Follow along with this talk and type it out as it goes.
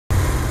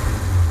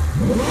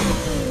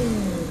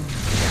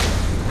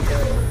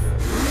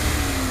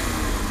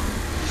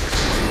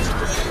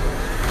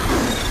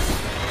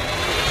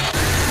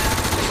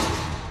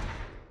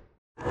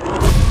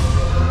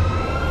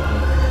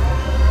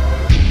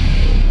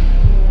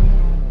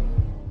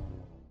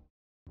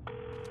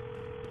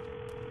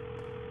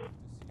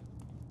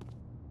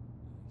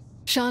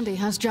Shaundi,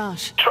 how's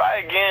Josh?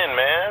 Try again,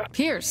 man.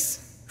 Pierce.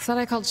 Thought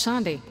I called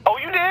Shaundi. Oh,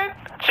 you did?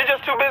 She's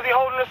just too busy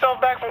holding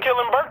herself back from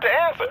killing Burke to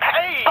answer.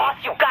 Hey! Boss,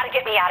 you gotta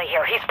get me out of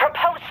here. He's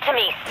proposed to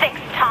me 6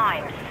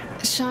 times.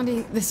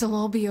 Shaundi, this'll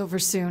all be over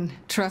soon.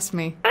 Trust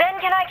me. Then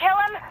can I kill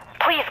him?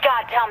 Please,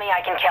 God, tell me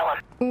I can kill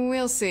him.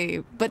 We'll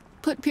see, but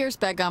put Pierce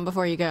back on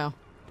before you go.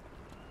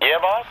 Yeah,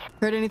 boss?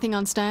 Heard anything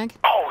on Stag?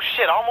 Oh,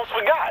 shit, almost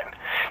forgot.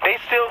 They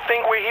still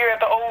think we're here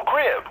at the old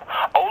crib.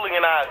 Oling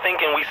and I are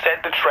thinking we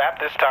set the trap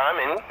this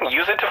time and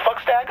use it to fuck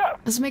Stag up.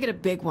 Let's make it a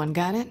big one,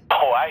 got it?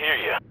 Oh, I hear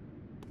you.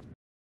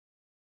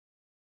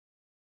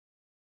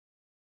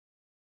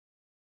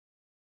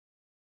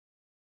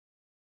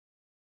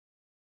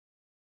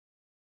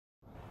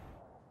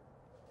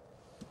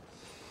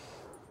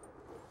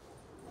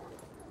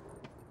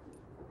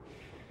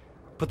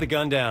 Put the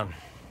gun down.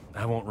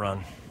 I won't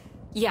run.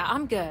 Yeah,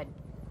 I'm good.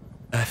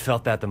 I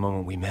felt that the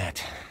moment we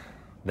met.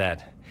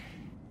 That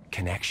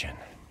connection.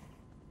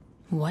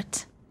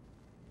 What?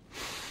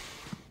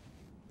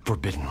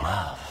 Forbidden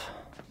love.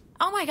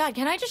 Oh my god,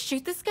 can I just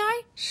shoot this guy?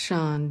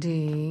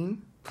 Shaundi,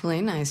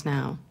 play nice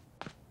now.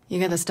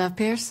 You got the stuff,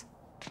 Pierce?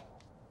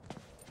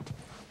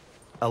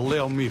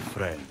 Allow me,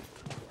 friend.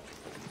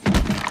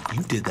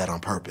 You did that on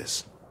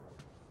purpose.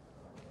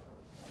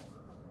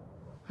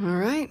 All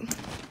right.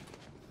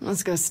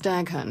 Let's go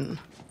stag hunting.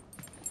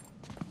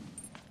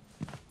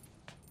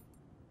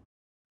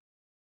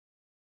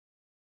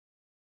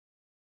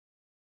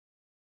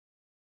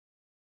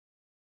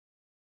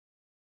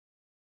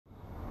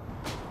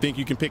 Think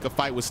you can pick a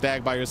fight with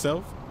Stag by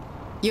yourself?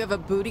 You have a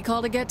booty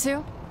call to get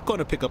to?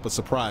 Gonna pick up a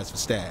surprise for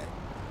Stag.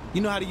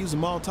 You know how to use a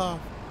Molotov?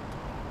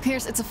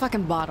 Pierce, it's a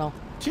fucking bottle.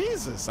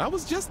 Jesus, I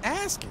was just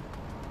asking.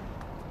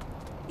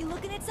 You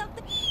looking at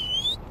something?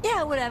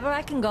 Yeah, whatever,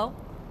 I can go.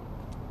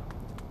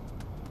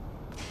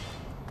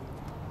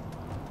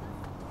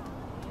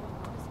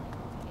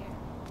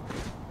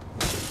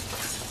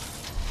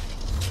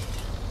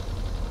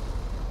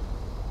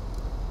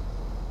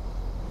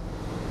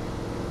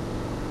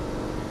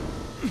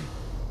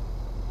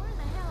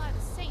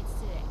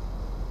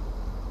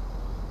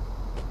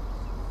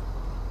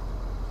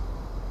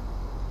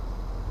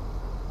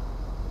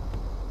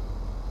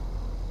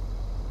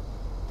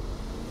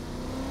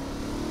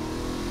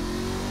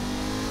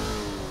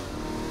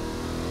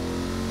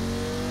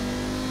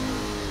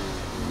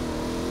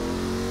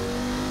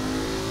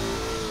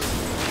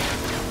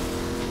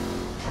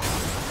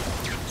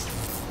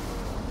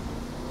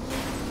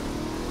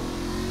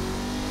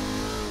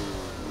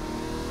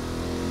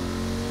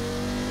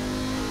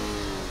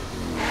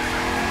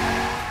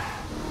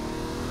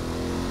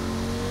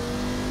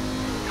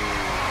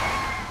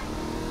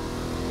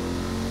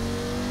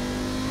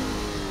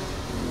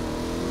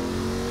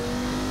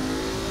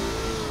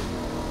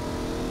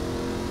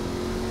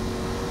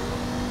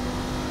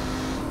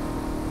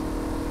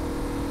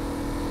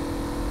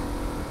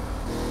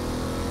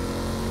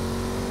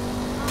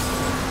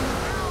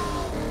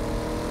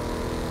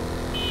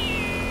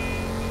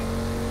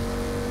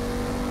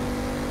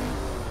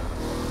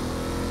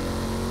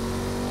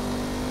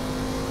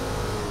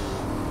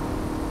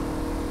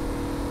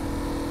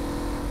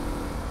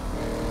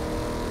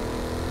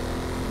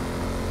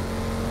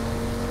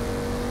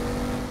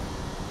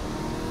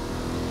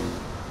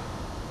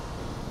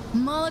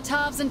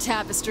 Molotovs and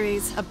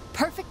tapestries, a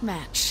perfect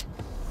match.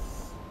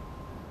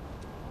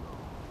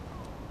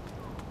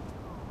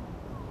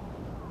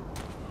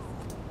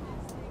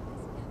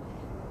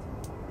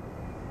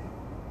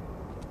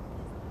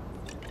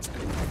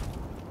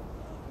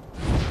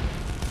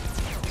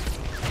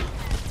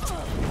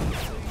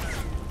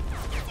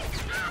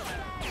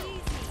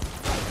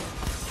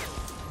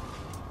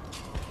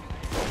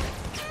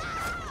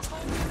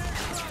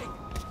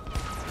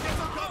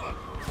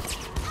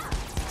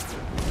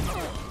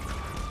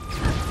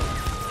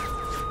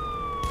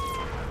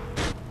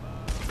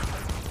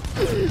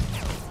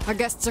 Our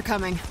guests are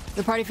coming.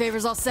 The party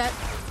favors all set?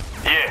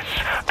 Yes.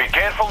 Be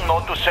careful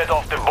not to set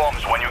off the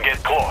bombs when you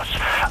get close.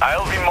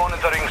 I'll be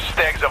monitoring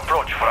Stag's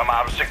approach from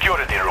our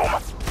security room.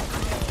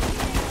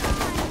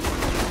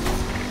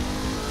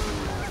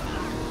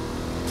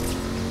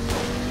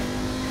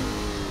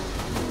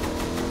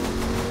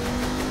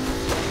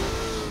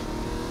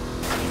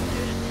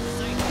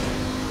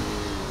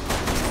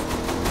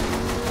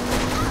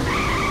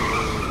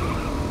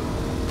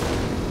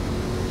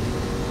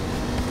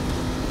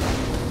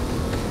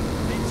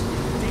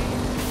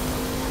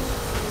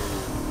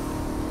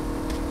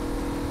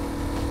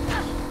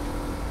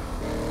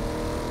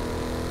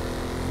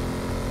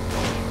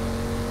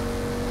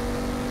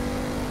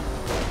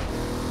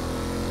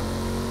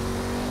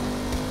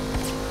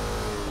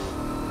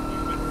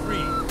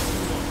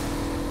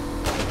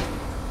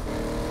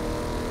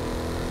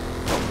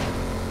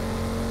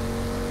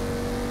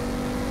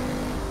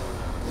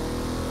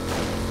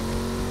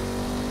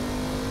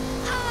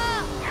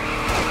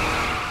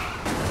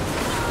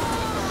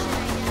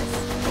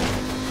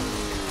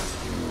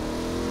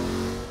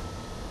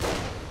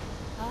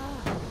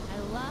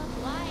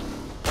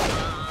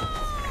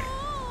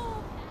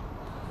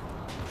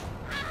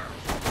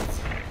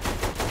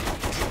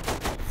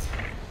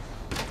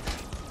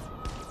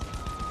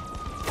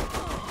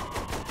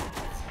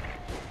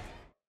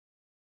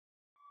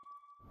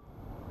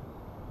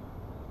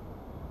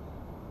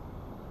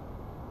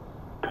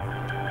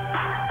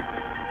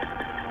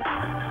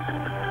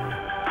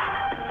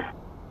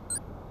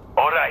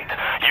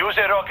 Use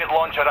a rocket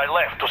launcher I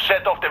left to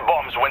set off the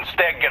bombs when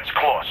Stag gets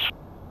close.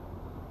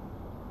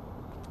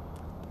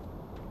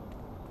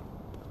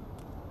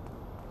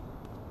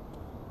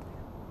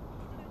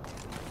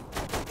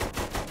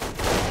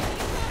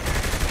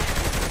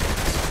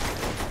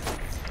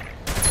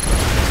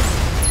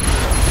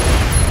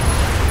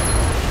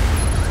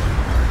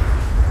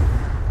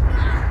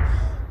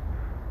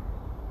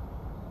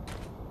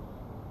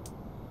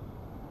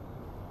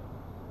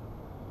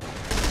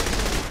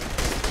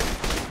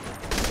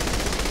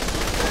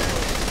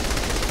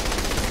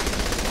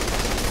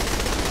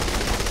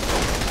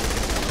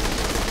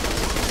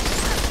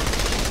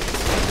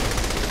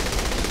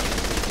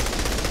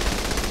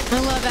 I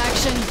love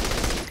action.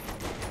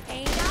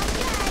 Ain't out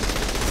yet.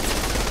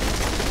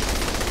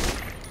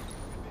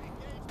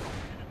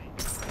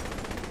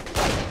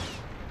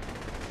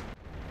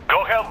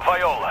 Go help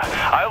Viola.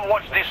 I'll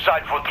watch this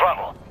side for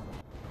trouble.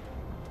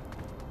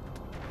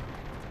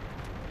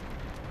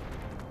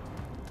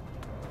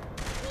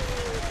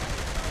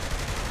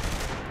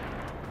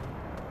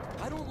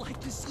 I don't like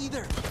this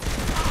either.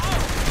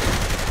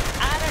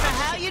 I don't know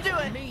how you do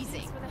it.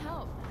 Amazing. For the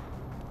help.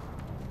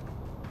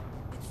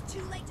 It's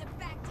too late to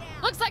back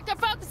down. Looks like they're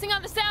focusing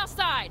on the south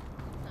side.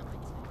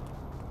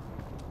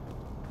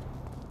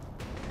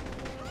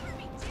 Cover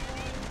me, damn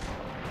it.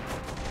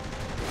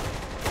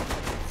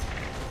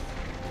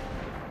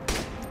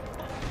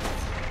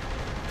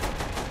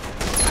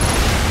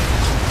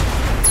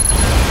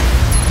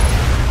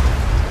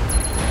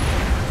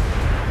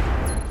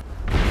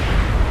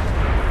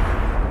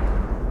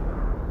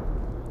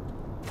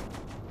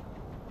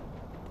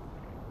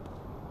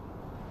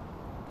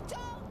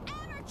 Don't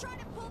ever try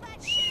to pull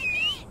that shit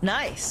again.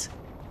 Nice.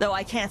 Though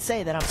I can't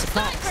say that I'm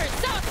surprised. Snipers,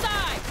 south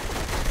side.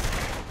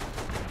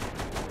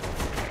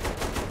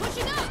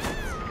 Pushing up.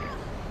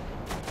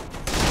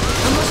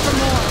 Almost for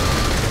more.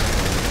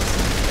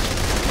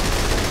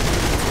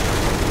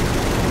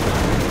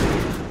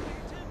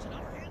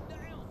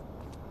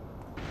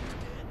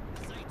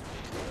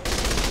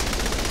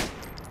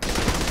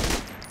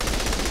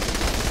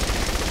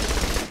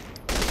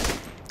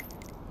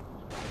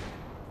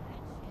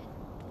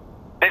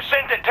 They've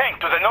sent a tank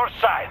to the north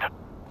side.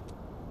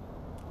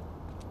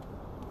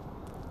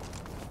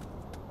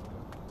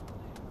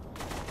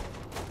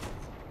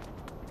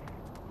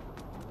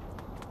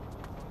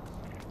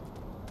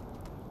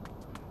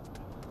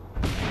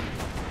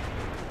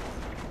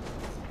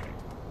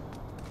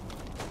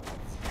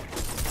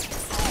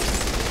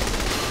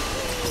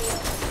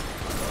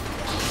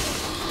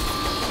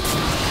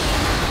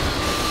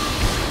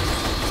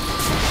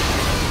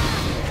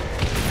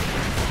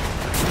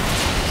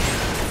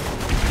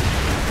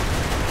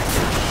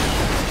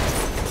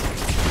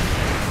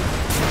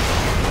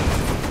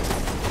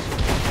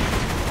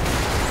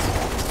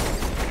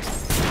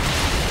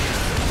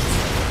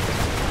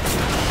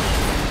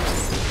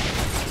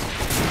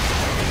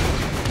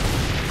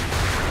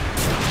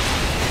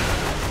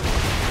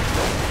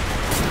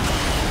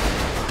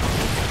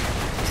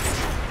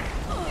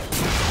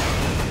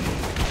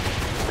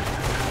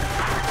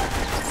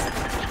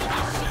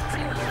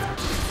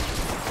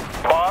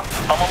 Boss,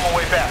 I'm on my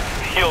way back.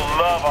 He'll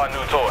love our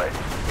new toy.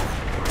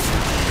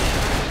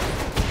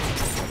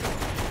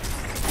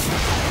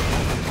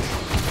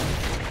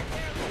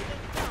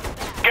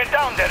 Get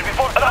down there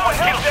before someone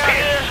kills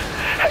Pierce.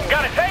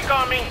 Got a tank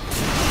on me.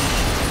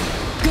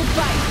 Good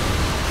fight.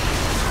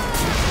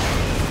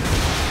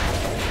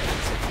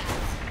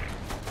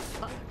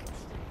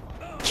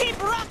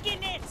 Keep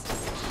rocking it!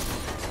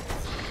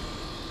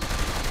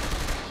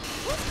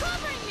 Who's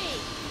covering me?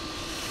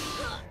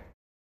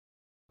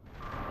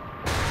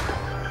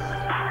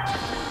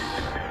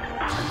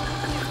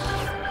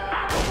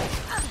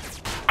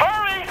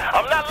 Hurry!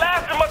 I'm not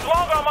lasting much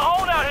longer on my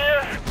own out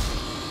here.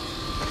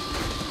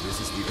 This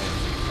is the end.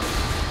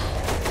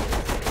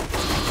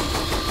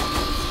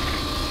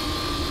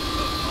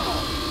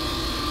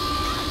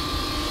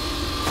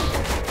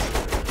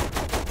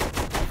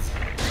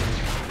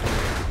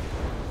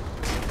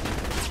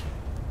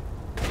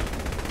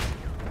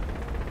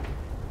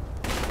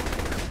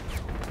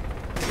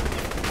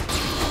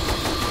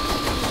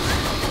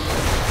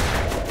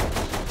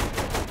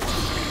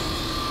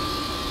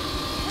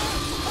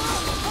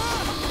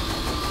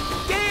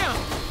 Damn!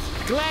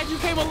 Glad you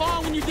came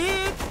along when you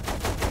did.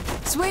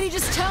 Sweetie,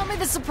 just tell me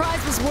the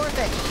surprise was worth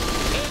it.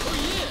 Hell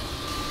yeah.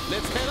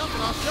 Let's head up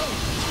and I'll show you.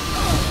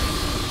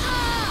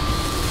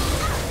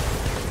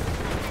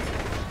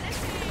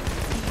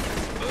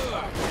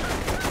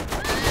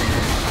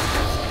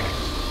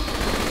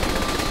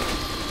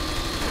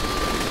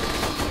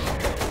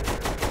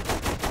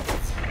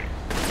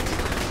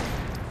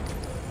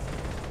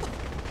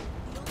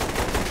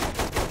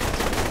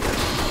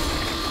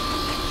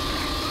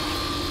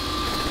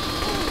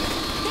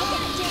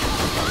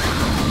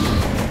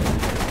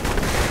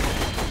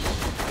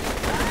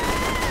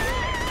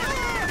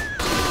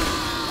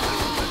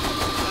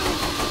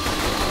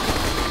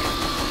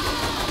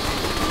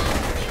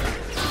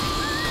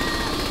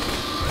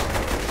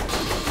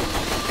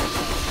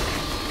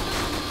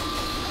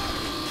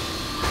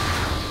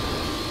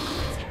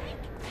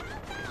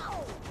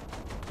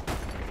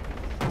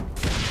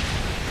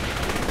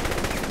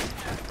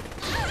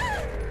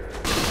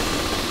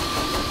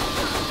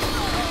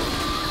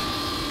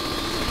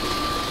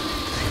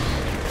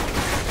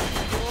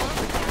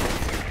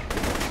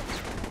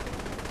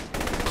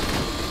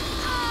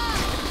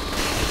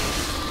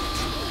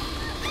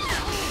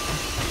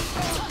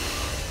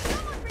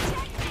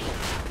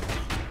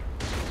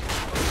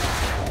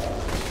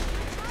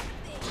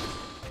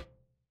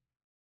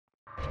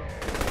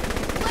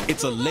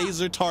 It's a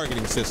laser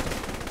targeting system.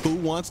 Who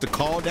wants to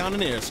call down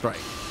an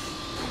airstrike?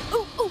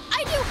 Ooh,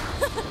 I do!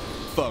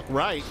 Fuck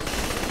right.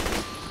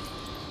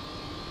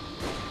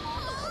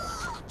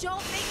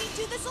 Don't make me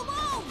do this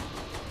alone!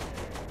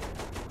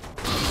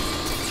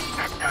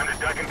 Time to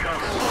duck and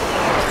cover.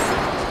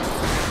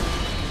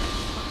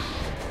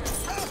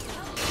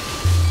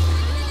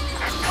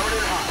 Covered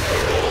it hot.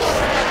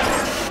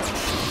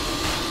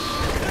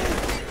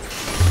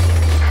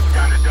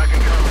 Time to duck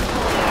and cover.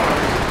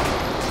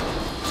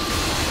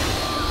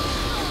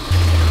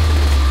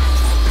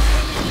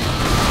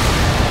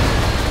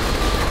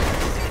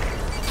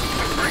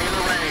 Bring in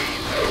the rain.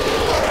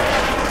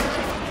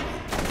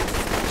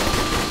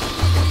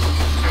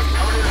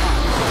 Covered it hot.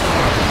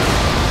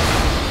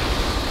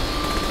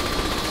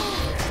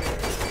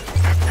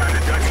 Time to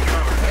duck and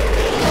cover.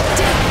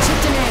 Damn,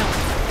 chipped a nail.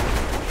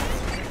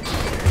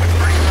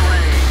 Bring in the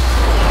rain.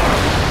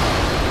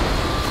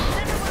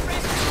 Covered it hot. Bring in the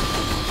rain.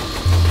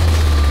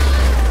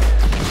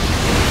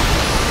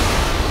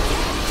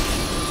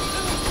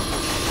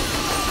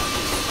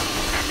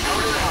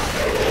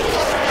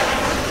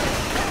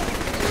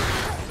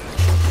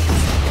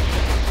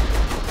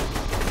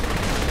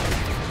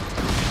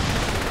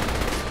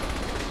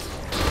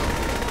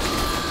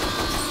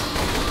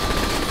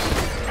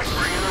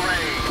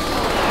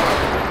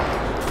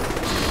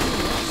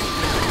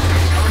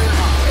 Covered it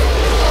hot.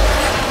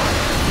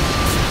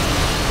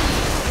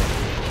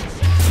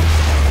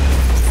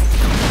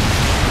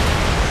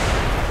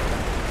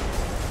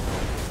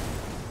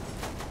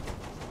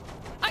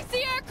 I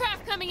see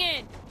aircraft coming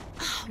in!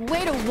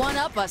 Way to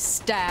one-up us,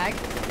 Stag.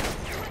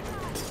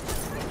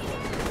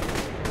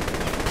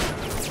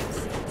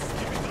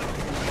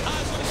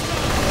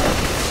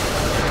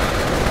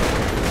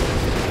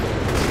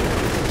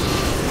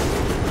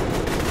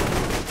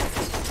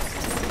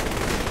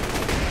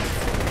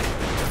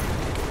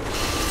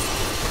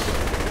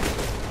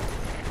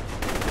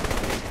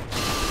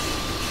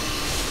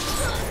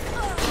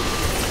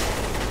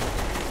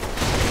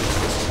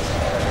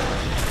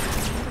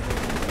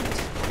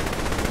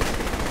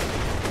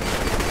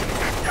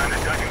 Time to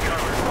duck and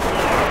cover.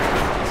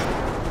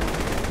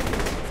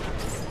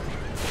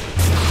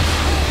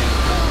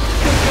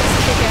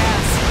 Kick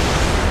ass.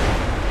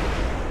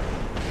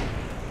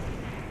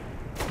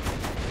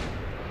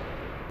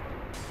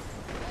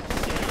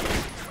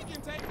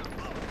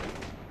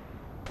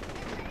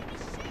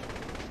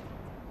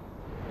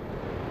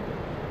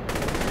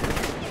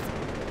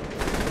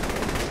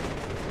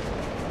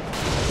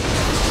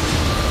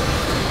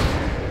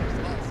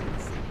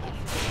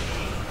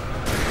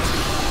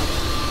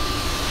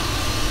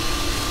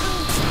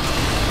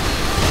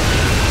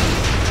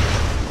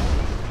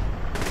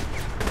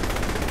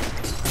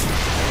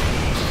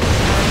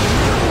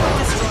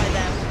 Destroy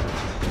them.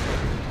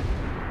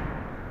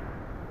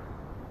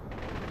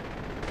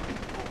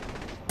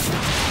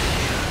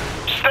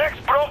 Stack's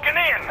broken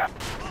in.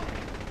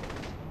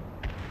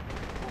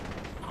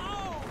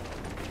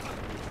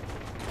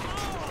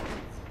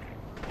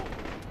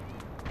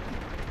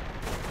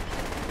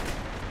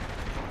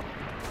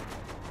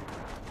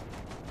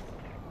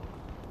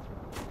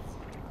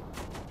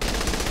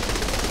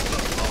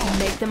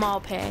 Make them all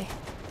pay.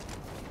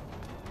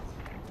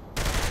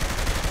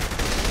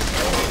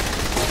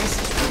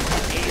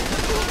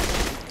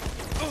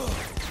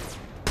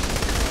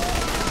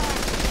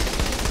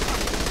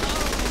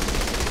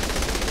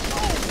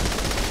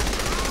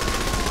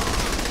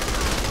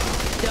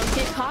 Don't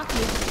get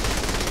cocky.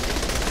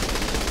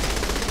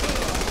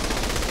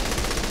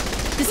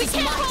 This We is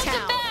can't my hold them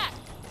town. back!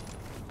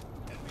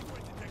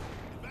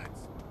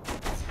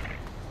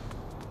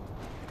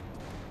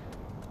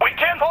 We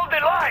can't hold the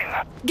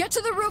line. Get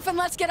to the roof and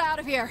let's get out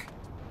of here.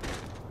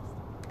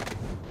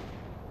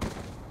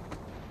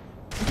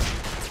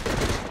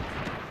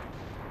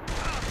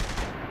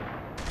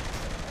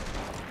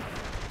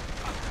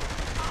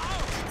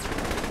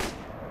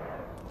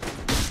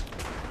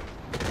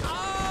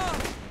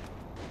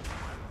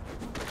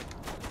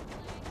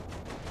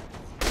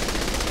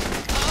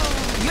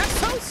 You're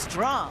so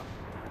strong.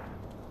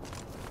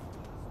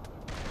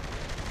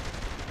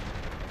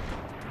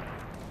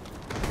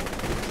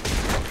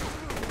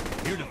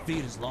 Your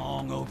defeat is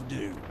long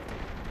overdue.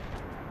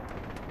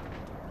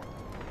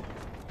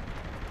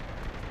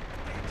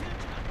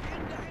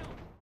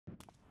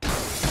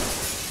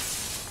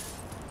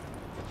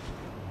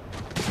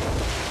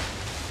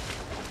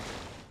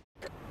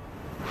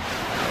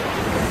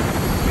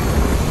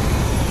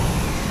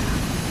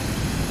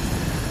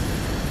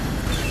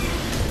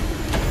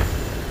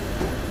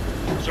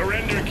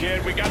 Surrender,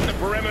 kid. We got the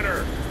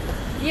perimeter.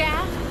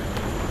 Yeah?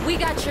 We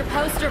got your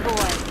poster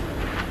boy.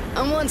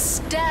 I want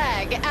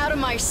Stag out of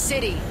my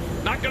city.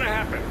 Not gonna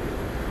happen.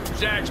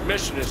 Stag's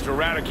mission is to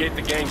eradicate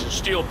the gangs in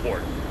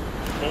Steelport.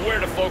 But where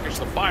to focus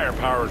the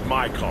firepower is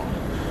my call.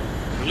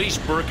 Release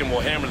Birkin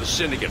will hammer the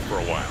Syndicate for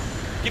a while.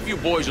 Give you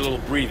boys a little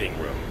breathing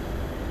room.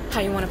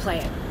 How you want to play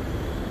it?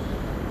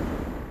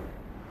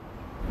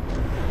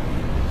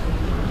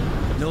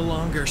 No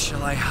longer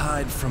shall I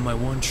hide from my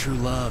one true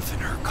love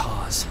and her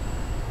cause.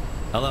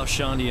 Allow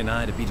Shaundi and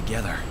I to be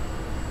together.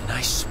 And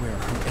I swear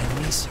her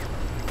enemies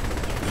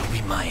will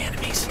be my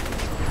enemies.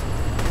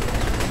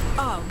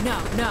 Oh,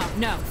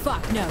 no,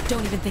 fuck, no.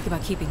 Don't even think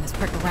about keeping this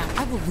prick around.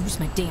 I will lose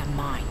my damn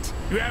mind.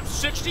 You have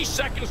 60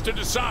 seconds to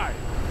decide.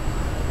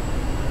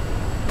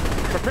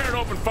 Prepare to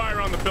open fire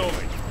on the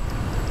building.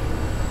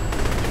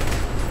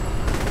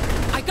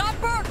 I got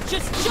Burke!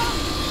 Just jump!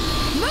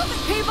 Move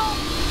it, people!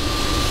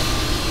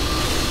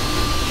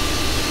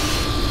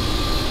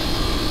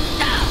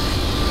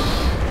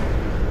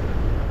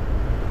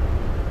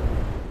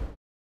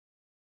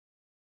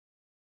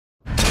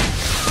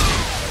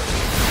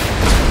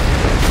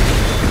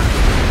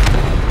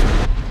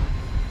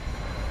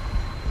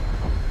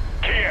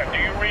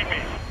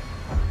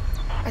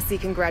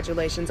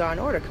 Congratulations are in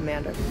order,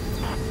 Commander.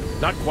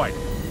 Not quite.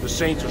 The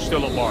Saints are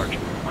still at large.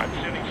 I'm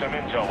sending some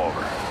intel over.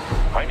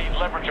 I need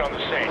leverage on the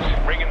Saints.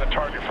 Bring in the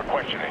target for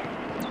questioning.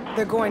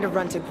 They're going to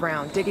run to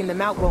ground. Digging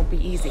them out won't be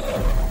easy.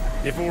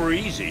 If it were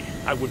easy,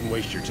 I wouldn't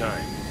waste your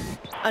time.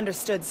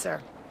 Understood,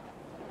 sir.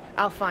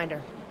 I'll find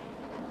her.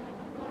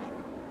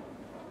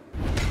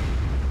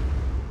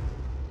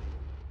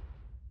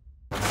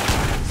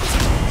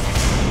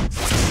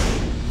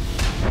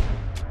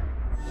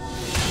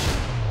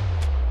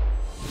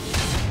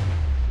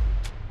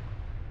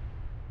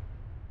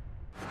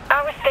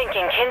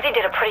 Kinsey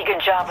did a pretty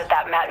good job with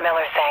that Matt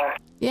Miller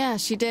thing. Yeah,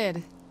 she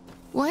did.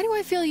 Why do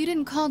I feel you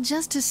didn't call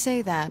just to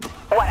say that?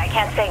 What, I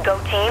can't say go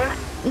team?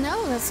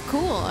 No, that's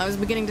cool. I was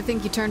beginning to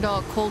think you turned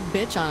all cold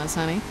bitch on us,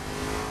 honey.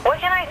 What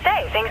can I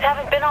say? Things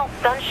haven't been all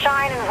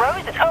sunshine and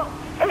roses. Oh,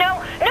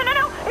 no,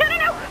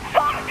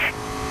 fuck!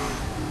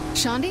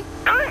 Shaundi?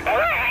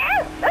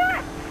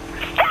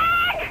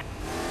 Stag!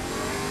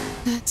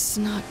 That's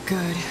not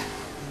good.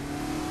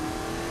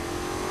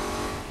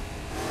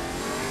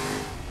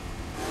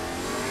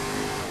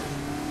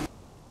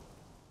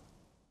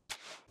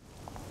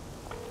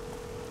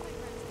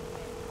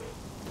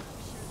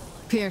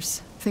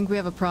 Pierce, think we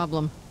have a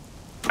problem.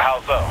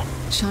 How so?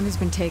 Shaundi's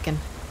been taken.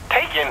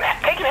 Taken?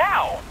 Taken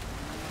how?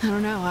 I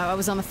don't know. I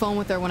was on the phone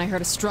with her when I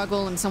heard a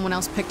struggle and someone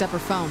else picked up her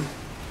phone.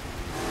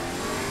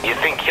 You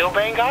think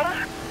Killbane got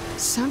her?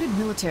 Sounded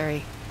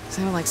military.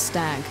 Sounded like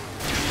Stag.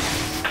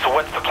 So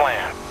what's the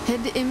plan?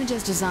 Head to Image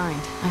as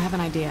designed. I have an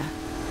idea.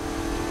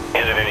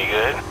 Is it any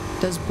good?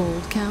 Does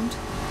bold count?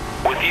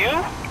 With you?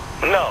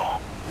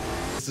 No.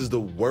 This is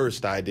the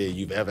worst idea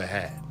you've ever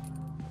had.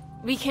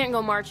 We can't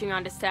go marching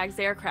onto Stag's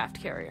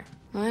aircraft carrier.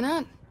 Why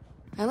not?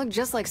 I look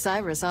just like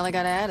Cyrus. All I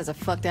gotta add is a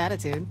fucked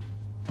attitude.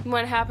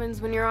 What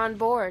happens when you're on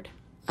board?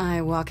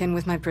 I walk in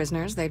with my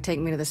prisoners, they take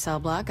me to the cell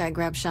block, I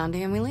grab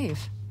Shaundi, and we leave.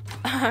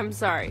 I'm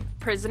sorry,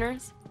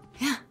 prisoners?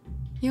 Yeah,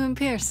 you and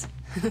Pierce.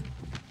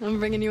 I'm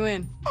bringing you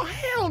in. Oh,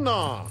 hell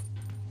no!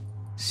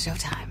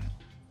 Showtime.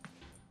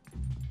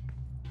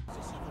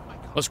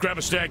 Let's grab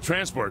a Stag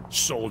transport,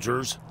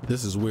 soldiers.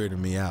 This is weirding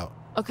me out.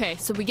 Okay,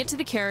 so we get to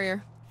the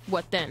carrier.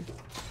 What then?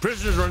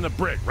 Prisoners are in the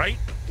brig, right?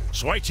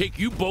 So I take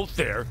you both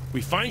there,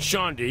 we find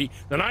Shaundi,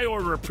 then I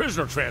order a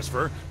prisoner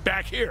transfer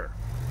back here.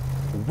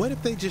 What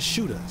if they just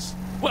shoot us?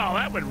 Well,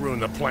 that would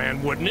ruin the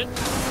plan, wouldn't it?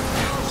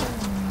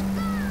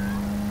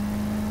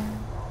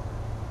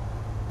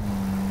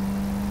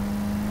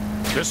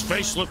 This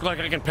face look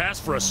like I can pass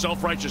for a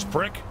self-righteous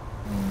prick?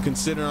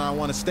 Considering I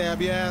want to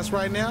stab your ass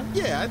right now?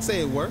 Yeah, I'd say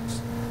it works.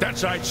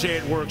 That's I'd say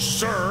it works,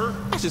 sir.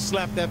 I should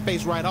slap that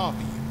face right off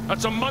of you.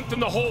 That's a month in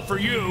the hole for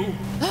you.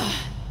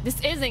 This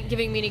isn't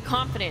giving me any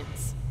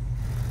confidence.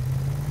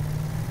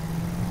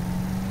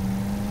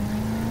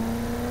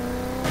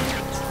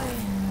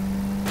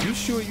 You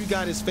sure you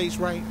got his face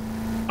right?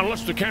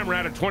 Unless the camera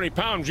added 20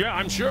 pounds, yeah,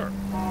 I'm sure.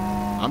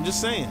 I'm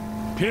just saying.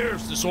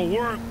 Pierce, this'll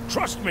work.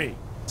 Trust me.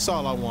 That's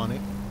all I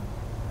wanted.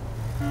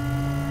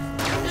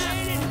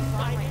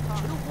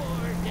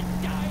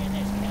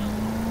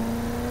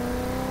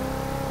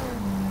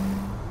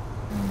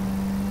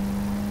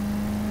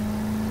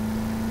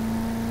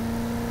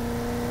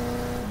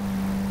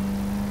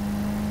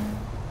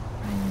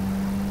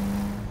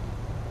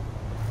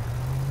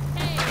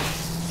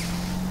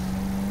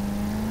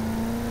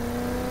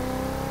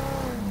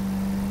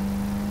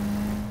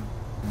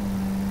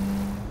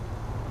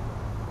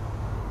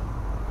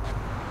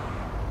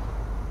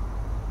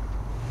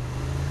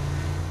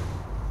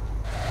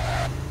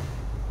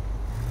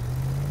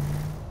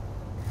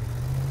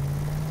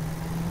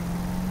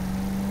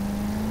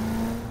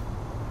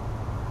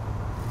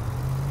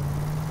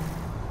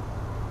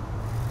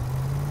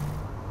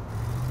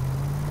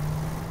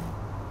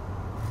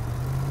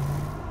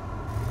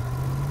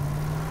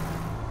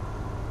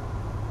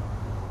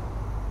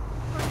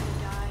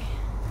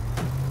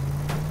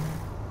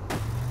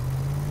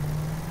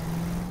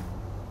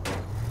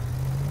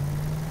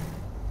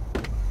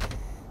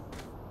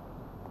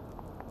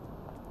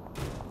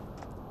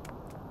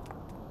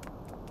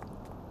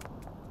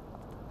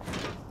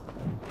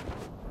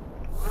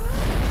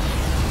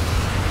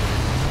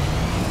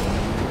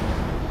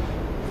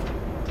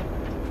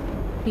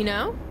 You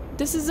know,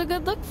 this is a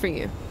good look for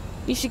you.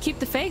 You should keep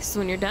the face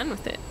when you're done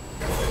with it.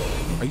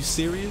 Are you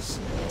serious?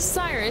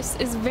 Cyrus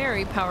is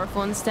very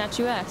powerful and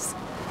statuesque.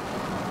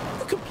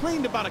 You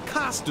complained about a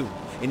costume,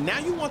 and now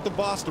you want the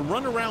boss to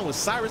run around with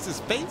Cyrus's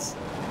face?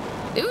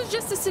 It was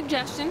just a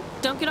suggestion.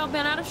 Don't get all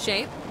bent out of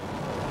shape.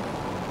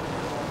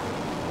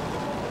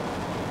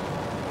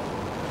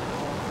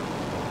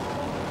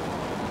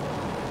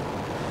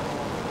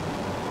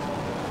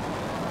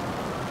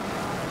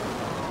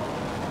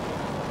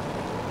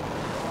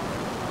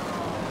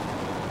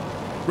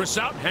 Wrists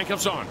out,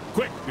 handcuffs on.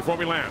 Quick, before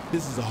we land.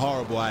 This is a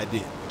horrible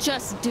idea.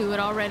 Just do it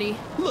already.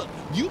 Look,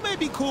 you may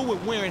be cool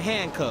with wearing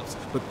handcuffs,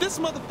 but this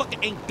motherfucker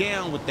ain't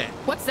down with that.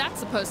 What's that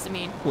supposed to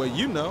mean? Well,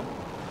 you know.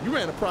 You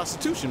ran a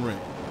prostitution ring.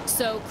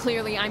 So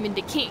clearly I'm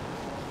into kink.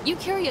 You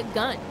carry a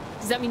gun.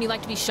 Does that mean you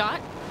like to be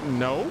shot?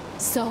 No.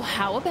 So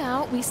how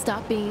about we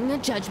stop being a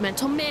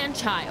judgmental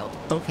man-child?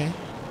 Okay.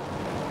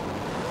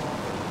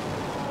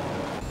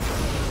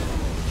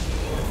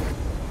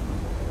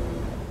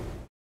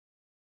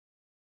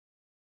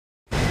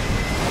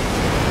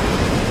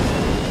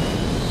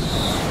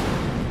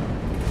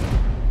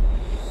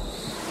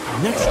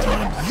 Next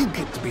time, you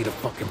get to be the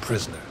fucking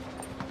prisoner.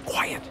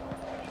 Quiet.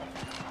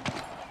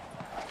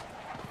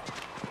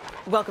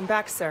 Welcome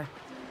back, sir.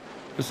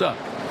 What's up?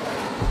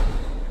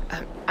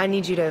 I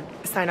need you to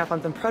sign off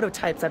on some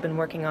prototypes I've been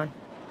working on.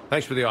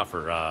 Thanks for the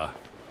offer,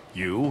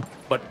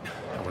 but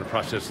I want to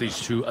process these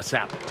two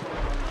ASAP.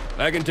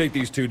 I can take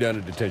these two down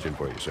to detention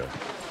for you, sir.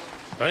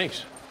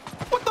 Thanks.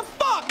 What the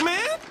fuck,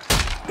 man?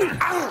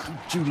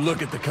 Did you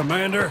look at the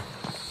commander?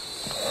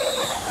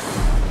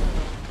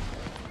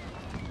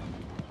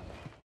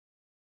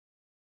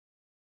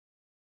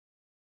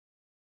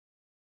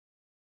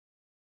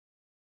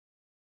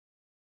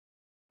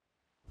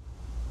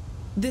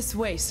 This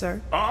way,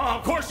 sir.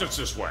 Of course it's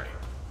this way.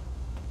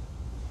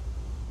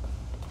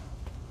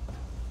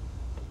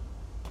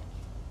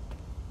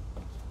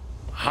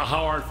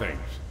 How are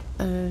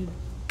things?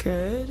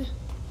 Good.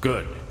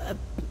 Good.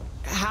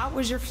 How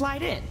was your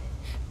flight in?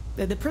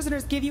 Did the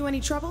prisoners give you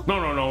any trouble?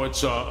 No,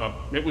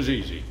 it was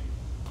easy.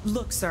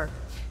 Look, sir,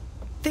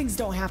 things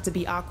don't have to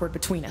be awkward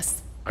between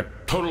us. I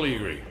totally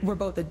agree. We're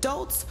both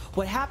adults.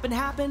 What happened,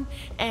 happened.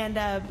 And,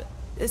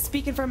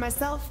 speaking for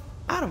myself,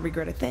 I don't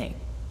regret a thing.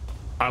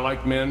 I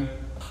like men.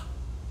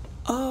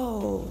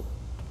 Oh.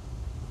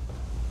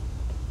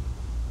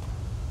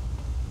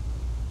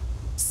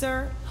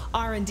 Sir,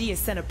 R&D has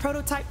sent a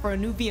prototype for a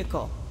new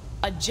vehicle.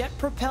 A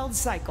jet-propelled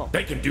cycle.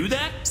 They can do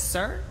that?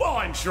 Sir? Well,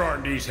 I'm sure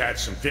R&D's had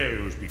some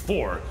failures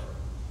before.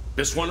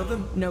 This one of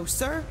them? No,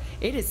 sir.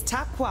 It is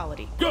top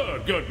quality.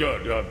 Good.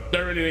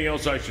 There anything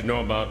else I should know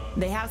about?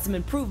 They have some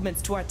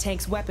improvements to our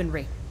tank's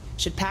weaponry.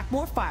 Should pack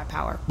more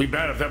firepower. Be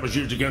bad if that was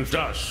used against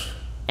us.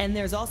 And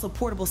there's also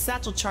portable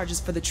satchel charges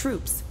for the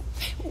troops.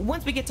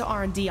 Once we get to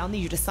R&D, I'll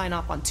need you to sign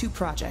off on 2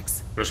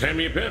 projects. Just hand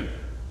me a pen.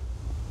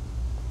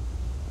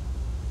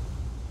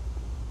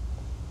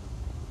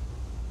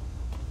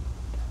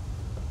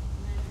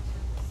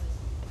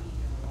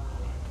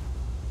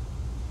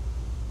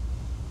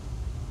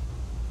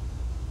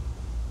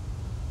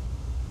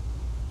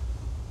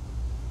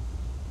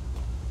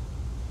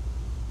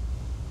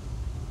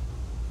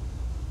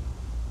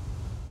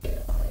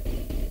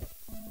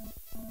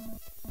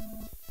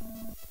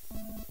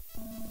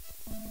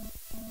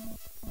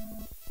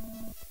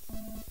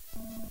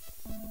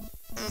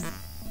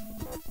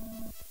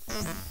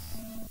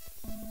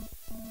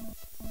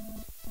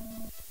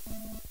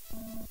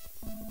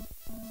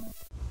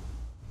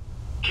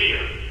 Kia,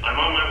 I'm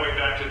on my way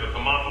back to the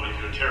Thermopylae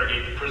to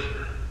interrogate the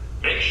prisoner.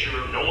 Make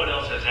sure no one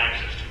else has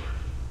access to her.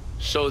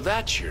 So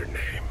that's your name.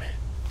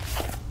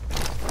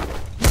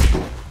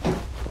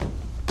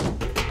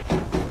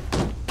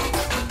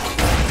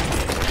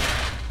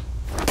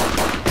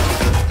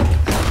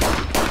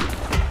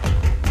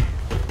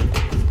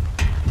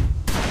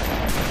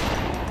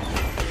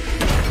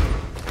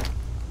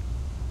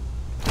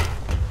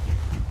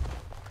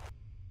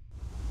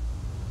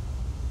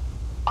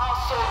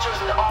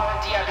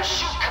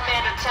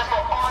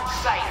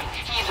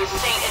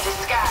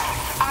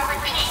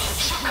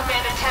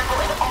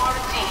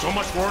 So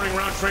much whirling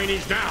around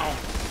trainees now.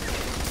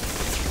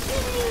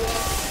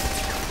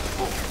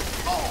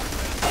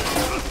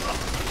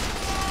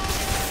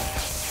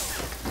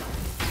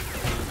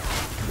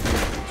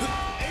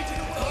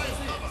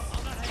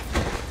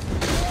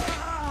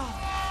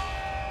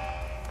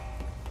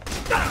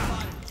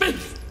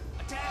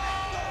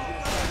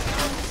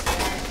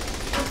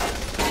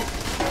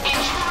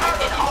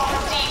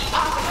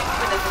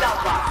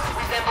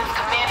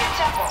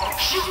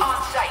 Shoot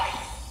on sight.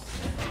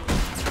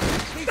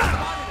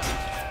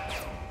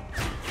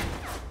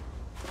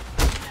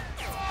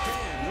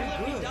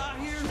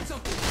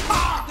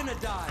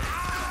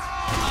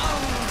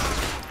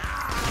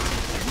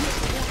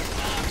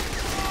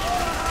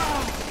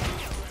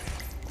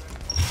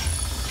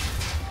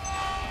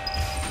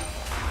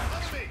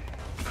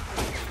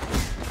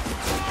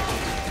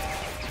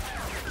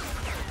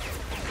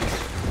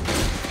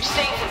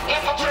 Saints have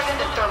infiltrated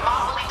the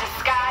Thermopylae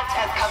disguised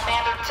as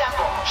Commander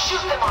Temple.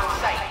 Shoot them on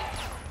sight.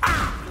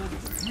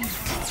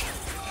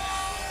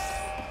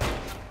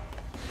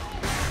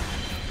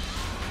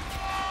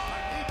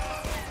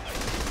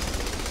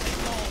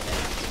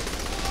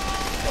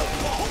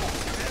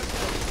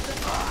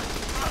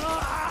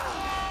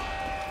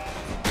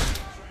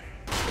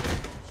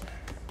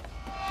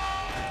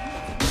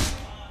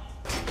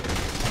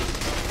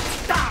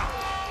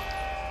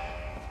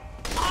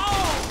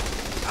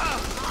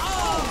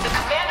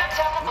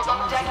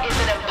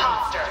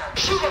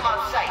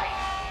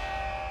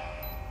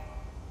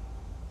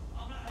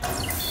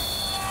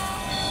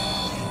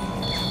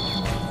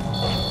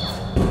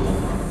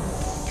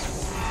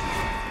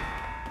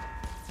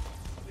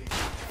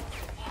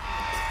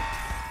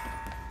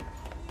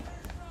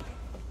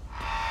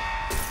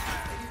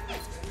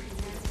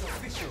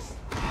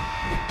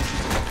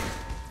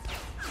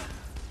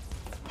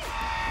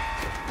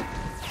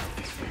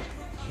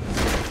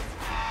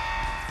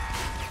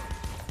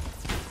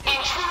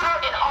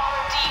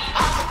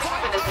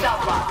 Cell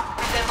block.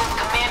 Resembles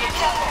Commander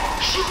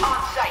Temple. Shoot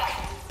on sight.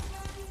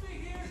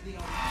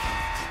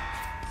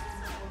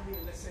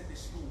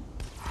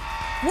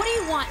 What do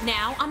you want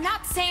now? I'm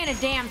not saying a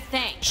damn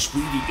thing.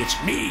 Sweetie,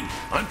 it's me.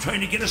 I'm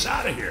trying to get us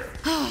out of here.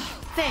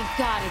 Thank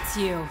God it's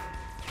you.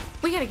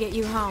 We gotta get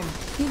you home.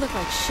 You look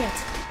like shit.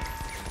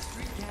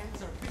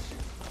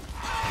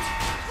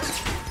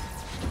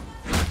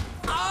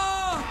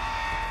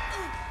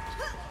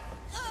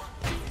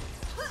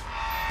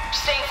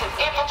 Saints have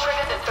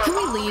infiltrated the Can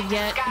we leave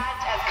yet?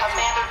 disguised as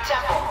Commander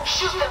Temple.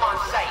 Shoot them on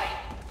sight.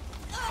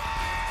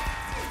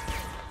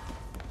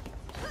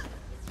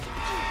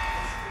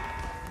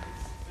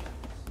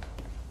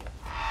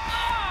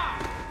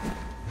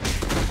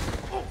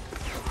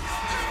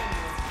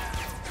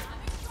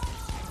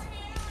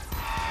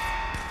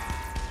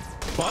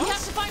 We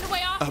have to find a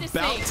way off this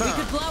thing. time.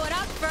 We could blow it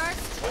up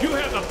first. You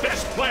have the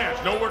best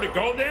plans. Know where to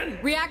go then?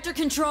 Reactor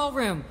control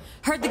room.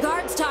 Heard the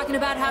guards talking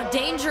about how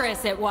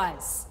dangerous it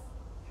was.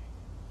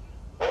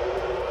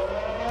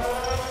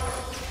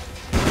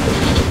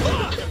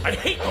 I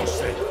hate those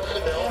things.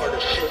 Are to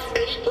shoot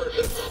any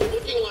person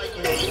looking like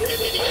me in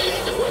any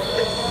shape or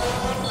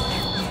form.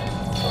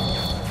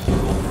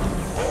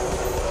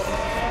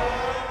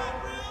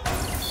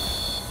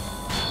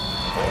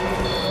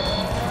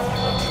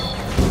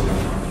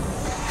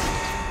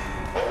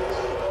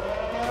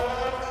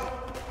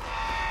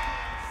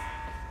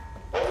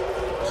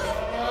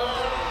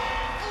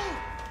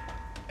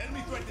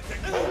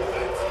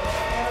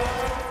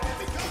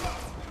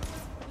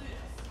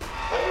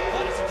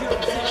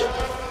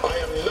 I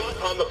am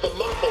not on the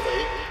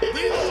Thermopylae.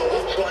 It also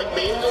looks like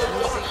me or a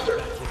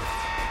monster.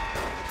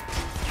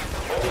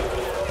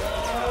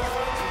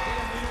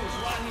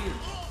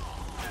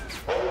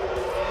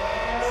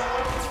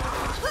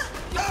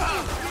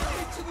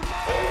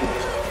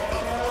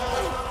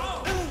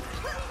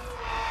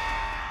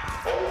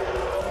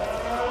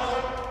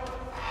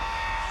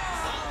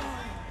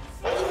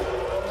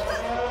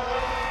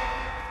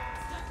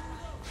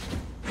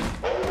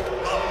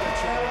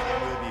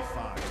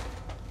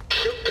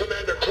 Shoot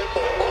Commander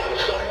Temple on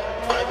sight.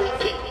 I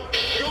repeat,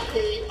 shoot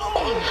me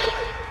on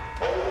sight.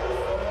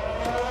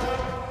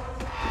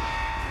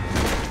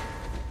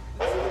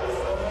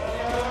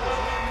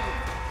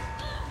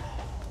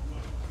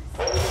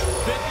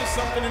 Bet there's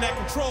something in that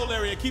control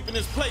area keeping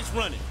this place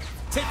running.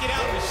 Take it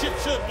out and the ship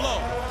should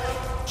blow.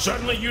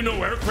 Suddenly you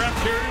know aircraft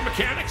carrier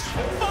mechanics?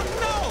 Fuck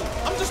no!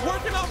 I'm just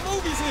working out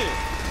movies here.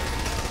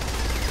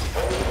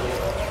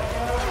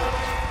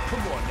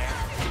 Come on now.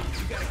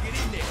 You gotta get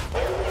in there.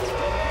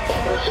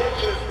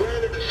 Authorization is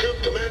granted to shoot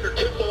Commander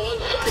Temple on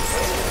sight.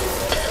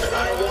 Damn it, I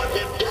want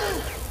him dead.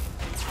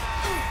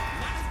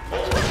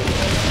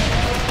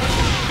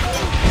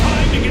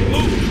 Time to get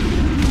moving.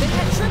 They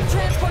had troop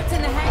transports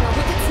in the hangar.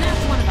 We could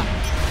snatch one of them.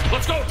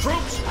 Let's go,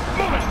 troops.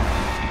 Move it.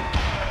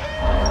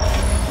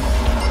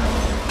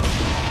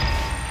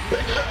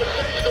 Make sure the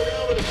saints go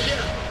down with a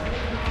ship.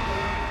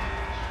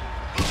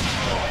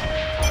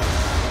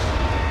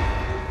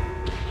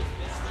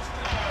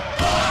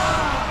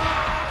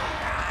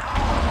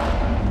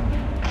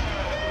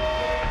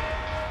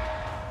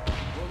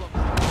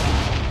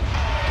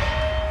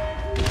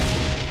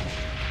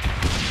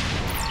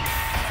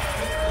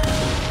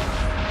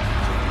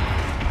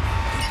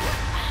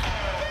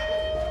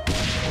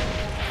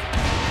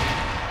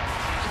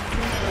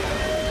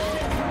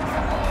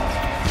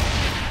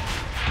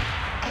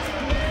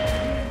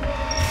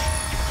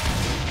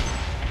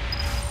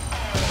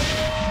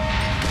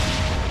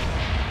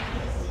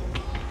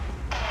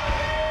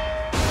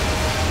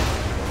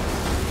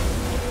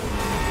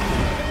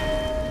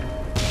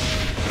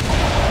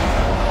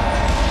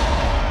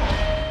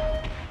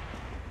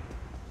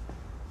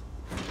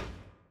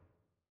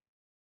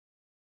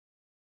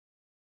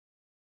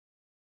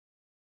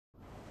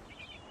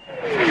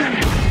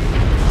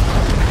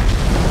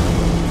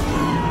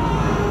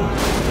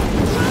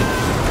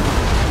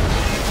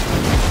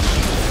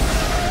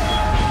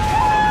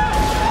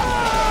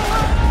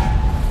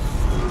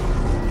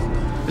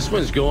 This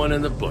one's going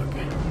in the book.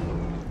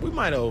 We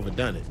might have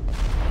overdone it.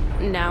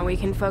 Now we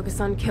can focus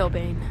on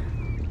Killbane.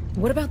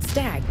 What about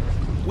Stag?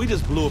 We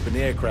just blew up an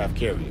aircraft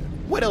carrier.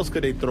 What else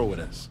could they throw at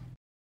us?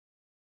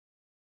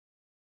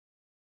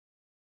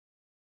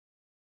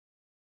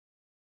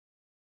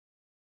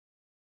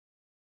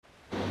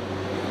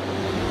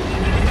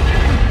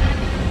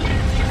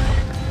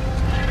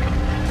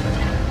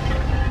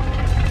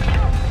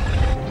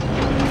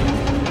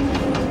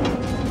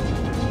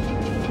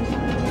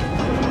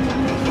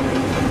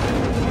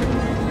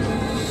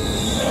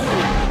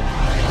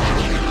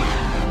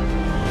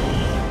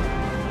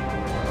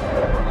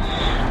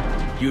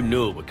 You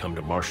knew it would come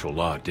to martial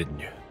law, didn't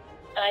you?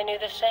 I knew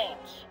the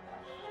Saints.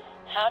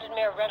 How did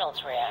Mayor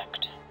Reynolds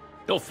react?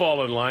 They'll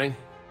fall in line.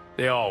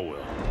 They all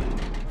will.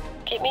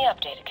 Keep me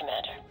updated,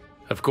 Commander.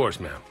 Of course,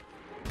 ma'am.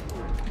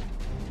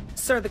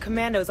 Sir, the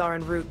commandos are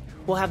en route.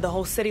 We'll have the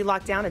whole city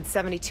locked down in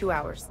 72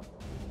 hours.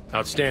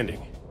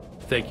 Outstanding.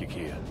 Thank you,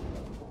 Kia.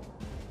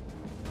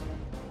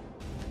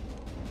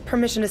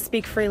 Permission to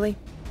speak freely?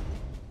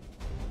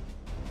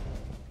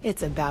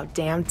 It's about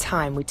damn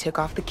time we took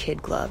off the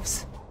kid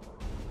gloves.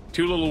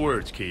 Two little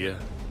words, Kia.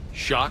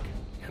 Shock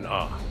and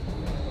awe.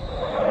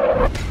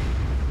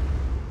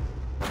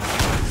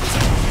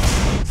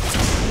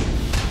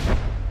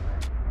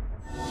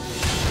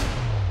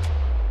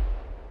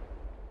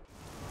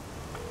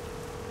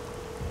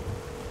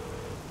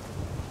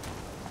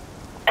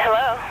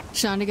 Hello?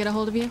 Sean to get a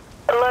hold of you?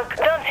 Look,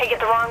 don't take it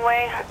the wrong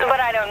way, but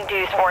I don't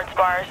do sports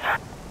bars.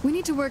 We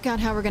need to work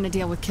out how we're gonna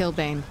deal with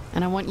Killbane,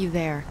 and I want you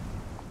there.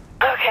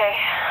 Okay,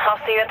 I'll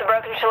see you at the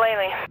Broken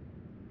Shillelagh.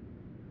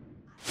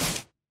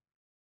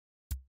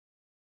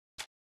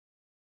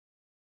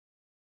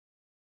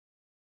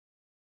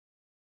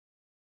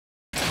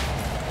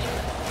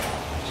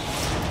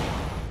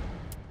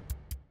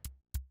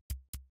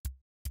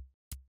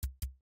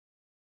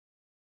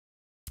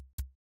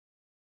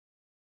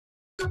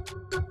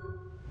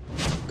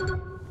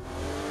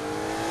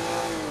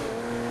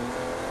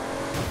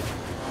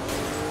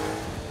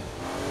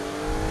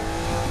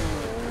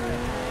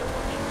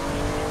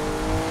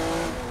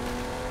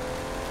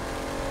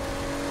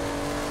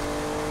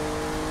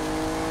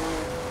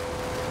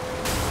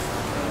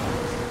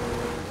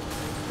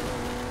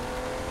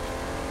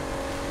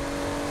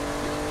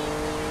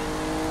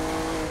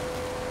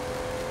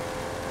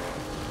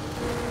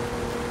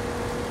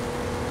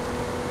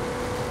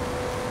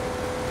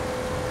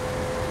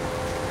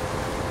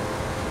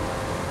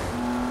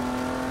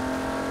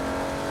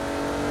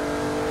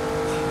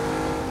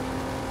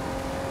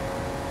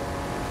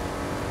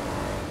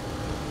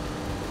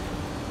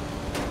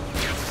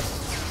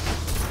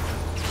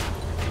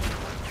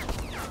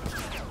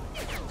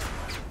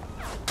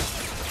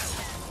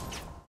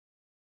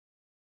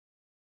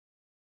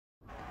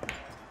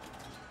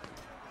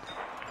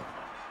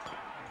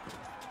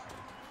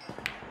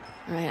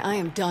 Alright, I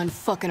am done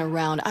fucking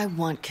around. I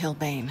want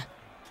Killbane.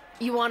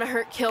 You want to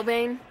hurt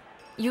Killbane?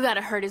 You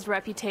gotta hurt his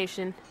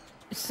reputation.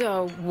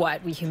 So,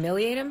 what, we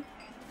humiliate him?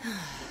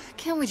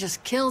 Can't we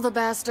just kill the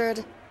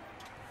bastard?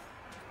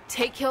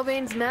 Take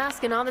Killbane's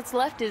mask and all that's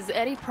left is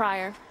Eddie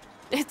Pryor.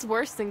 It's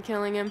worse than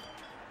killing him.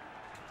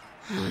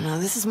 I don't know,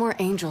 this is more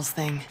Angel's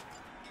thing.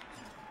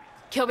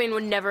 Killbane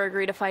would never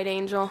agree to fight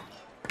Angel.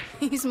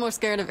 He's more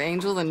scared of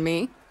Angel than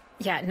me.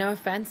 Yeah, no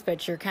offense,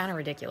 but you're kind of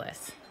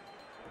ridiculous.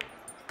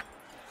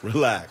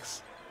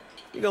 Relax.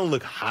 You're gonna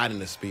look hot in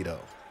a Speedo.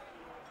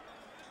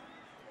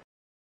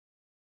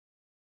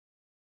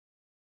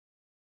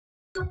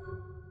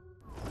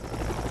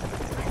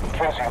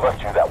 Kenzie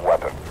left you that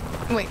weapon.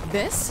 Wait,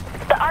 this?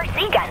 The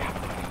RC gun.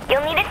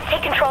 You'll need it to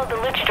take control of the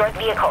luchador's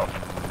vehicles.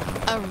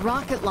 A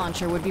rocket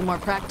launcher would be more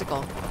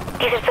practical.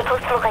 These are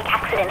supposed to look like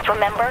accidents,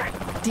 remember?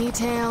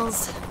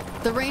 Details.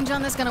 The range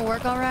on this gonna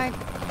work all right?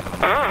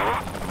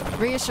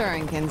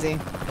 Reassuring, Kinsey.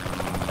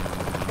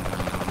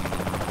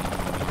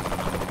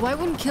 Why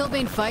wouldn't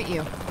Killbane fight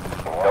you?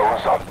 He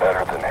knows I'm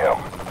better than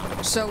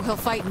him. So he'll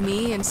fight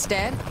me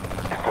instead?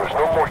 If there's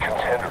no more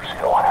contenders,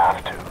 he'll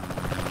have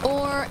to.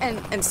 Or,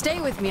 and stay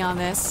with me on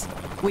this,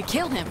 we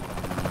kill him.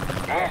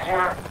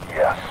 Easier?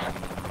 Yes.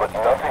 But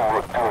nothing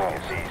worth doing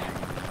is easy.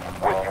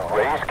 When you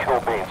raise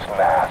Killbane's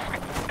mask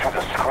to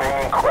the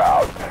screaming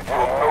crowd,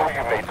 you'll know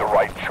you made the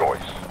right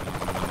choice.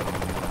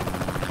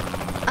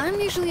 I'm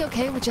usually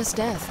okay with just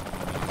death.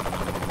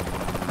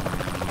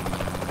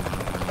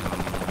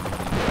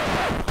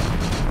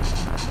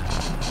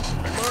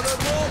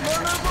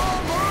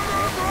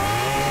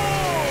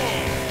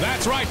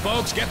 That's right,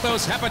 folks. Get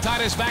those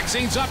hepatitis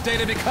vaccines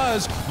updated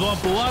because the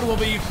blood will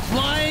be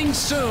flying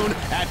soon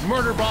at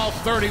Murder Ball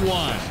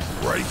 31.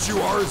 Right you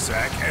are,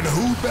 Zach. And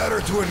who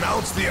better to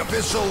announce the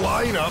official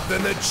lineup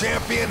than the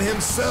champion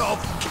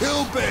himself,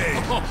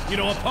 Killbane? Oh, you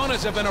know,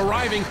 opponents have been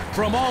arriving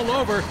from all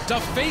over to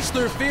face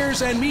their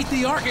fears and meet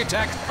the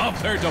architect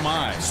of their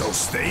demise. So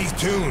stay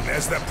tuned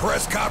as the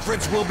press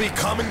conference will be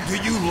coming to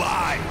you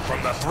live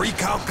from the 3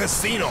 Count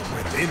Casino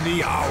within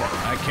the hour.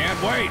 I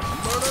can't wait.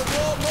 Murder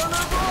Ball,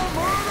 Murder Ball,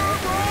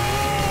 Murder Ball!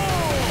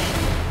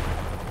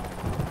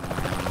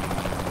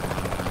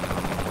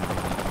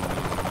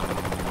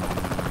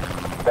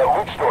 That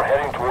luchador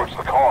heading towards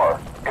the car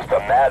is the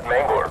Mad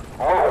Mangler,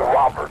 Little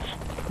Roberts.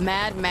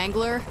 Mad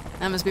Mangler?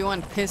 That must be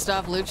one pissed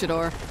off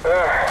luchador.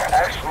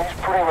 Actually,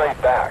 he's pretty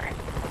laid back.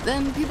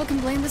 Then people can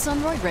blame this on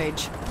roid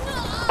rage.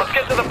 Let's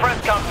get to the press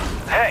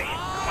conference. Hey,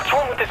 what's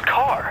wrong with this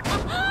car?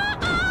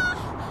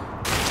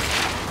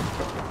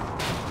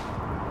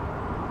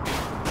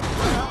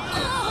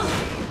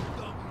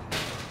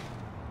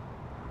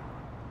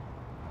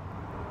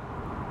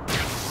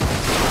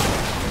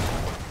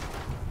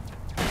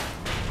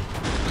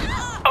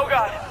 Oh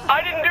God,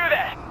 I didn't do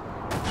that!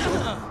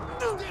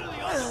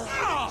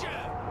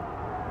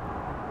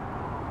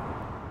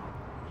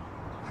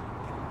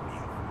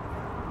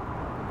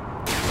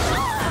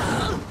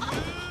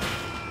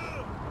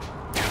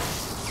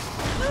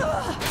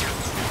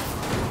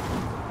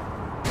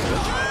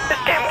 This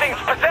damn thing's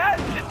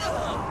possessed!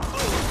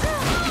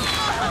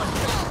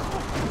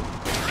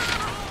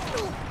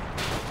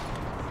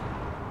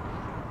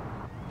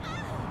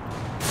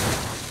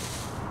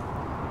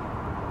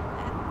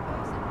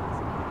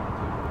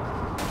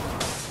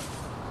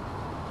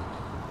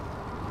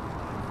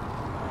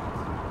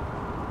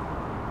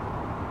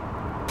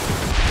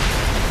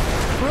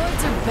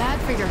 Bad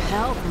for your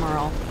health,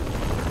 Merle.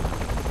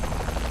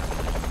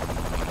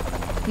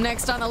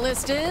 Next on the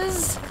list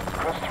is...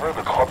 Christopher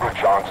the Clubber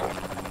Johnson.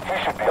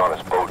 He should be on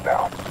his boat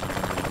now.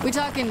 We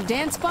talking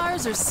dance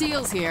bars or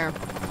seals here?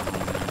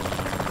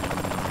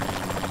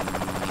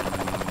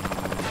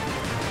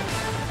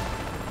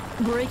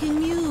 Breaking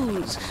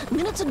news.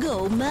 Minutes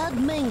ago, Mad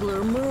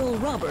Mangler Merle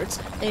Roberts,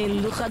 a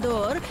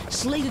luchador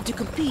slated to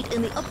compete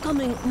in the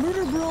upcoming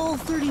Murder Brawl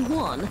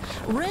 31,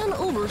 ran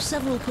over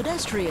several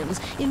pedestrians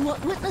in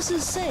what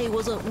witnesses say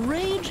was a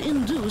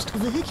rage-induced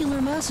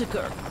vehicular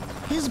massacre.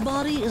 His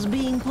body is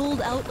being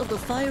pulled out of the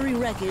fiery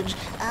wreckage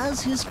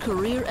as his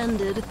career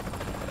ended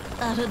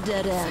at a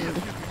dead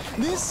end.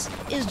 This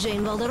is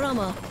Jane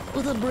Valderrama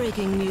with a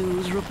breaking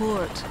news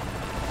report.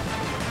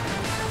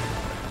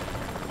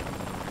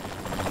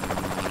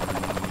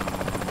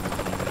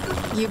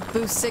 You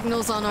boost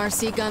signals on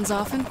RC guns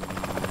often?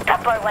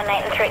 Got bored one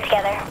night and threw it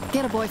together.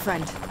 Get a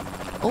boyfriend.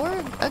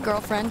 Or a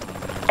girlfriend.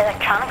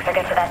 Electronics are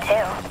good for that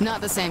too. Not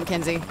the same,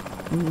 Kinsey.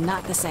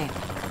 Not the same.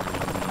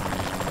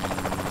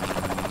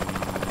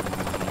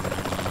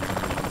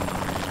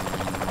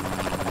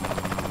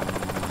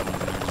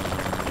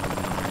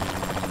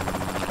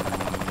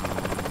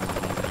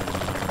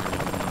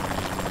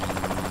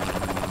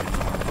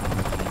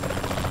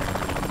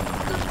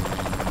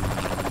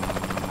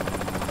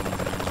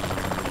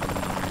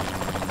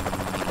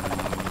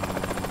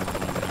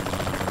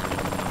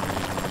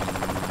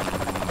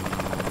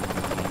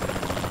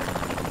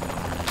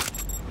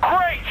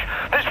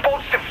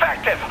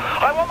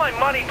 I want my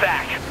money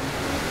back!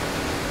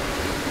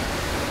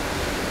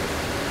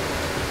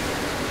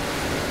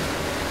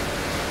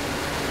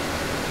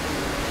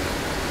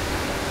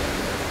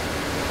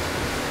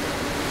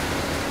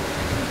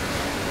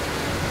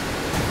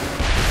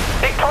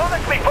 They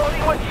promised me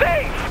voting was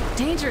safe!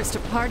 Dangerous to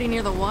party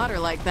near the water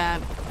like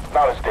that.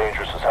 Not as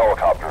dangerous as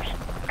helicopters.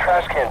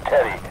 Trash Can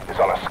Teddy is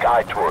on a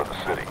sky tour of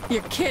the city.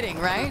 You're kidding,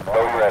 right?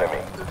 Know your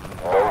enemy.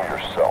 Know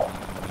yourself.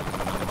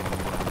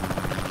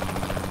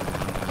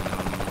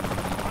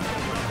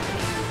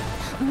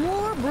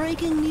 More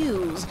breaking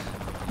news.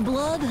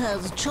 Blood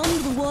has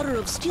chummed the water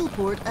of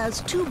Steelport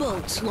as two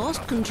boats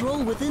lost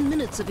control within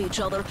minutes of each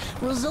other,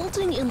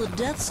 resulting in the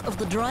deaths of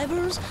the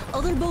drivers,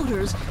 other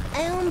boaters,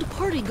 and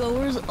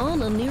partygoers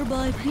on a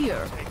nearby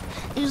pier.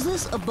 Is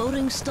this a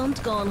boating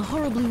stunt gone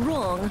horribly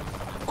wrong,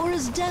 or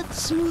is death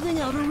smoothing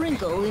out a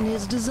wrinkle in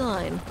his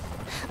design?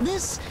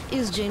 This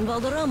is Jane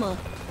Valderrama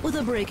with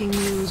a breaking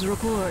news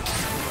report.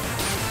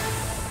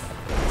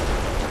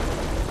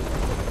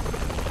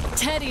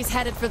 Teddy's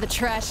headed for the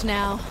trash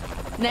now.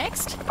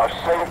 Next? I've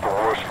saved the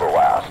worst for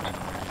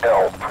last.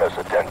 El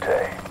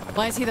Presidente.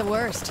 Why is he the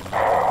worst?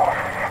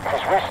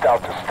 He's reached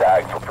out to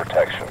Stag for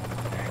protection.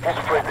 He's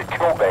afraid that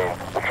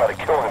Killbane will try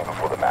to kill him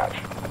before the match.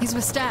 He's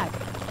with Stag.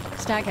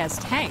 Stag has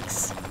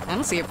tanks. I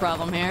don't see a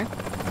problem here.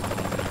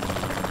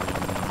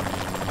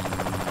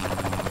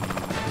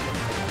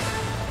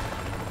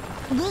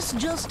 This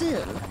just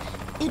in.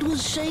 It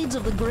was shades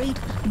of the great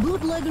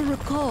bootlegger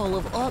recall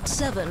of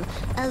 '07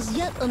 as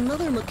yet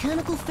another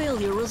mechanical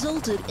failure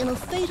resulted in a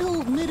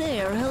fatal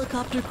mid-air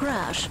helicopter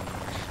crash.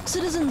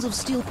 Citizens of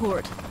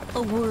Steelport,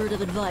 a word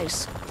of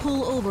advice.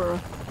 Pull over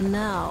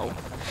now.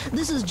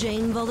 This is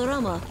Jane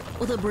Valderrama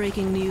with a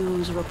breaking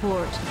news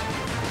report.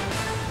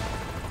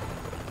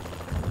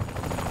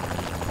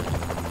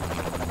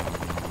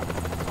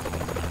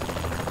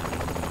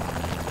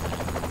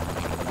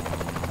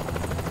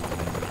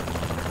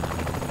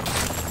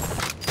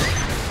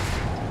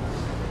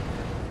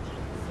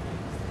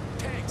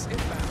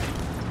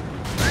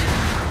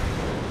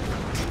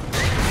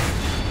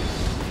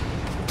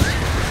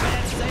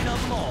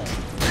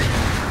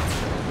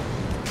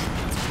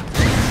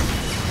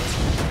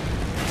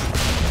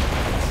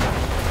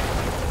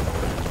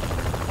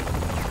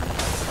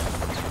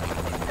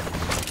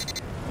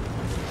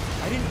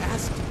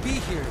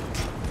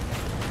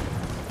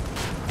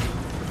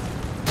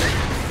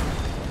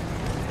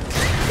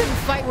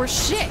 Fight were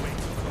shit.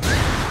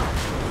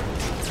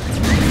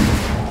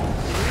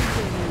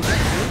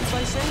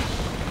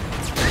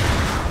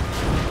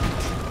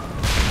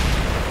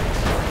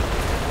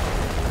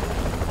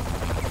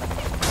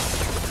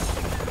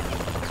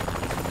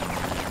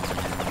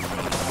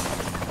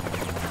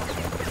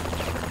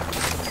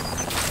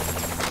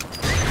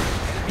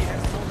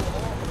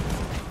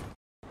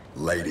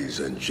 Ladies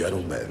and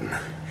gentlemen,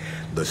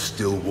 the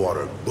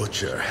Stillwater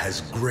Butcher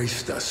has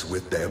graced us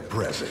with their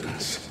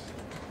presence.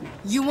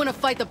 You want to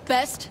fight the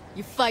best?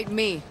 You fight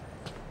me.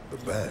 The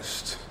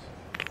best?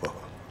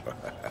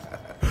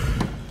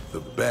 The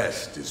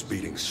best is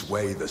beating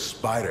Sway the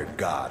Spider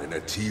God in a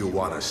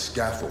Tijuana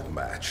scaffold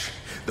match.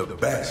 The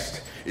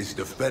best is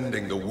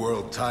defending the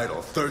world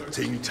title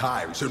 13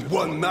 times in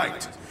one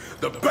night.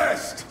 The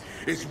best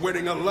is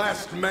winning a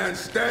last man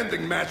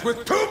standing match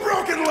with 2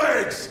 broken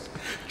legs!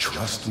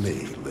 Trust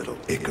me, little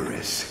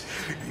Icarus.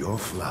 You're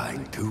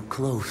flying too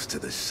close to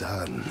the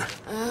sun.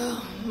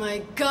 Oh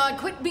my god,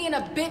 quit being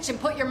a bitch and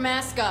put your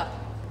mask up.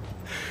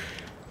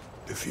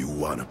 If you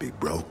want to be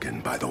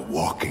broken by the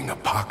walking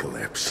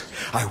apocalypse,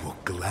 I will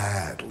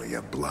gladly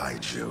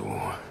oblige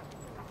you.